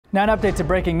Now an update to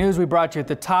breaking news we brought you at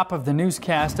the top of the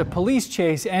newscast. A police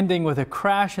chase ending with a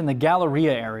crash in the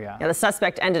Galleria area. The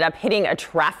suspect ended up hitting a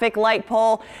traffic light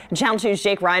pole. Channel 2's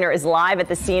Jake Reiner is live at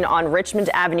the scene on Richmond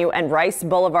Avenue and Rice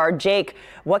Boulevard. Jake,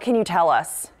 what can you tell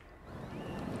us?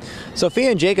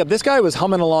 Sophia and Jacob, this guy was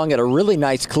humming along at a really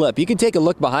nice clip. You can take a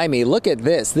look behind me. Look at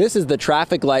this. This is the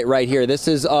traffic light right here. This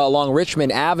is along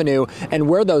Richmond Avenue, and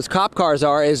where those cop cars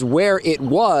are is where it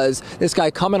was. This guy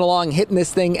coming along, hitting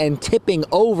this thing and tipping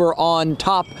over on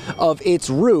top of its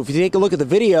roof. If you take a look at the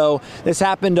video, this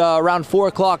happened around 4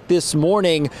 o'clock this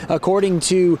morning. According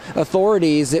to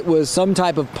authorities, it was some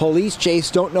type of police chase.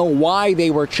 Don't know why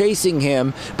they were chasing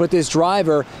him, but this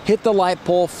driver hit the light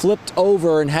pole, flipped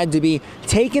over, and had to be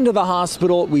taken to the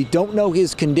hospital. We don't know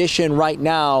his condition right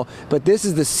now, but this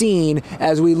is the scene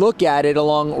as we look at it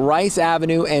along Rice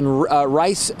Avenue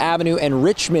and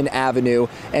Richmond Avenue,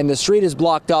 and the street is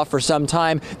blocked off for some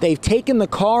time. They've taken the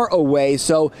car away,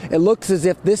 so it looks as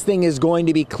if this thing is going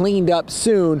to be cleaned up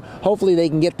soon. Hopefully they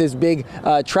can get this big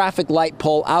traffic light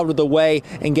pole out of the way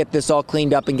and get this all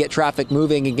cleaned up and get traffic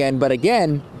moving again. But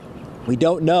again, we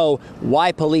don't know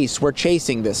why police were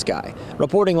chasing this guy.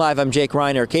 Reporting live, I'm Jake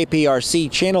Reiner, KPRC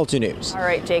Channel 2 News. All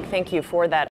right, Jake, thank you for that.